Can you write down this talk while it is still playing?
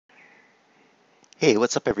Hey,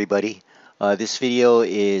 what's up everybody? This video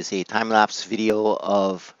is a time-lapse video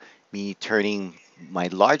of me turning my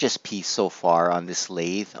largest piece so far on this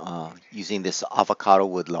lathe using this avocado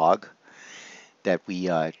wood log that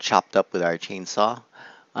we chopped up with our chainsaw.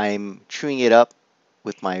 I'm chewing it up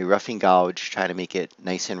with my roughing gouge, trying to make it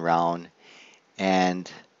nice and round. And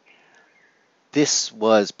this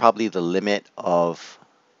was probably the limit of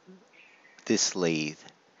this lathe.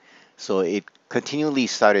 So it continually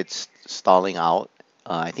started stalling out.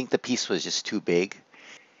 I think the piece was just too big.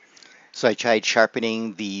 So I tried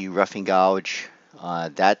sharpening the roughing gouge.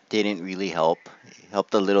 That didn't really help. It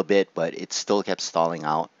helped a little bit, but it still kept stalling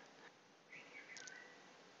out.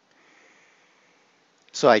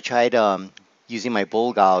 So I tried using my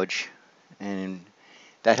bowl gouge, and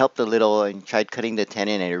that helped a little, and tried cutting the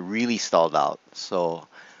tenon, and it really stalled out. So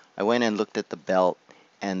I went and looked at the belt,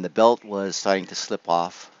 and the belt was starting to slip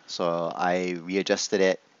off. So I readjusted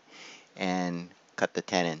it and cut the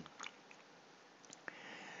tenon.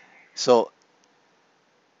 So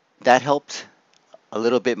that helped a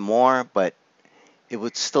little bit more, but it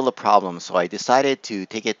was still a problem. So I decided to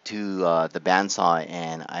take it to the bandsaw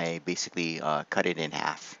and I basically cut it in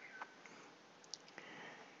half.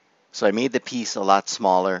 So I made the piece a lot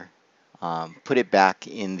smaller, put it back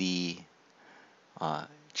in the uh,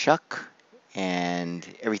 chuck, and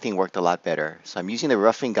everything worked a lot better. So I'm using the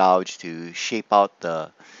roughing gouge to shape out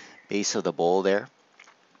the base of the bowl there.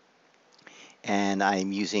 And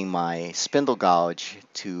I'm using my spindle gouge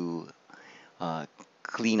to uh,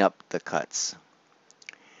 clean up the cuts.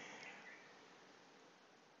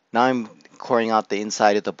 Now I'm coring out the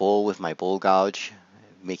inside of the bowl with my bowl gouge,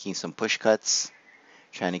 making some push cuts,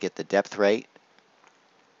 trying to get the depth right.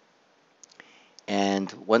 And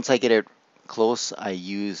once I get it close, I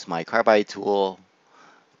use my carbide tool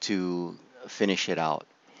to finish it out.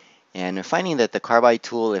 And I'm finding that the carbide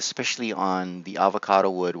tool, especially on the avocado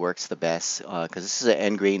wood, works the best because this is an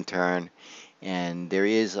end grain turn and there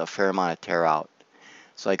is a fair amount of tear out.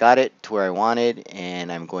 So I got it to where I wanted,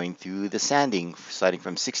 and I'm going through the sanding, starting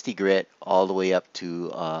from 60 grit all the way up to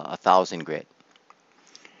 1,000 grit.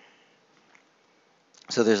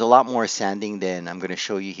 So there's a lot more sanding than I'm going to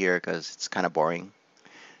show you here because it's kind of boring.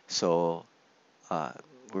 So uh,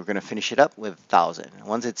 we're going to finish it up with 1,000.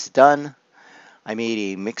 Once it's done, I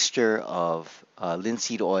made a mixture of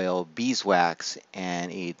linseed oil, beeswax,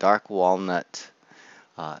 and a dark walnut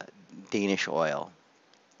uh, Danish oil,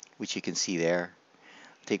 which you can see there.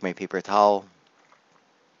 Take my paper towel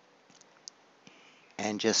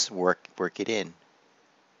and just work it in.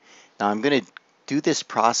 Now I'm going to do this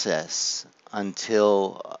process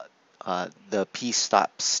until the piece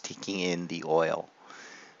stops taking in the oil.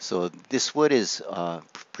 So this wood is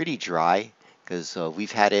pretty dry because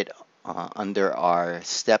we've had it under our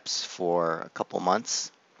steps for a couple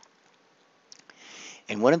months.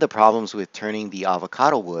 And one of the problems with turning the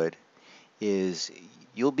avocado wood is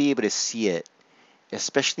you'll be able to see it,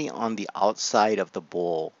 especially on the outside of the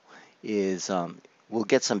bowl, is we'll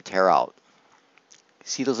get some tear out.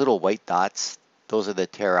 See those little white dots? Those are the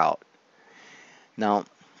tear out. Now,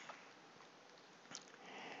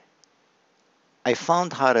 I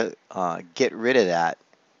found how to get rid of that,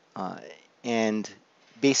 uh, and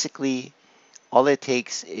basically all it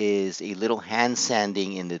takes is a little hand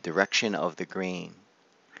sanding in the direction of the grain.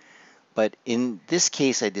 But in this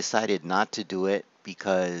case, I decided not to do it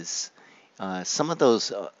because some of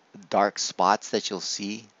those dark spots that you'll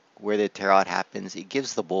see where the tear out happens, it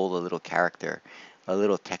gives the bowl a little character, a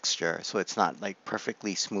little texture, so it's not like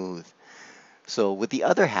perfectly smooth. So with the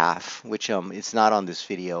other half, which is not on this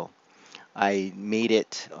video, I made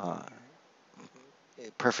it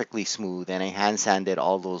perfectly smooth, and I hand sanded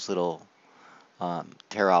all those little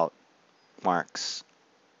tear out marks.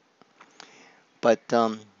 But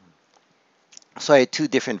so I had two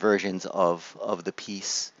different versions of the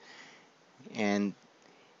piece, and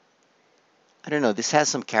I don't know. This has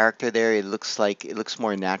some character there. It looks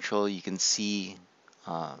more natural. You can see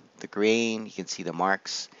the grain. You can see the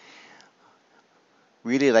marks.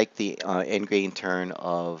 Really like the end grain turn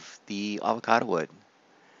of the avocado wood.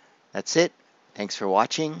 That's it. Thanks for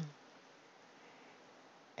watching,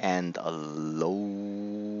 and aloha.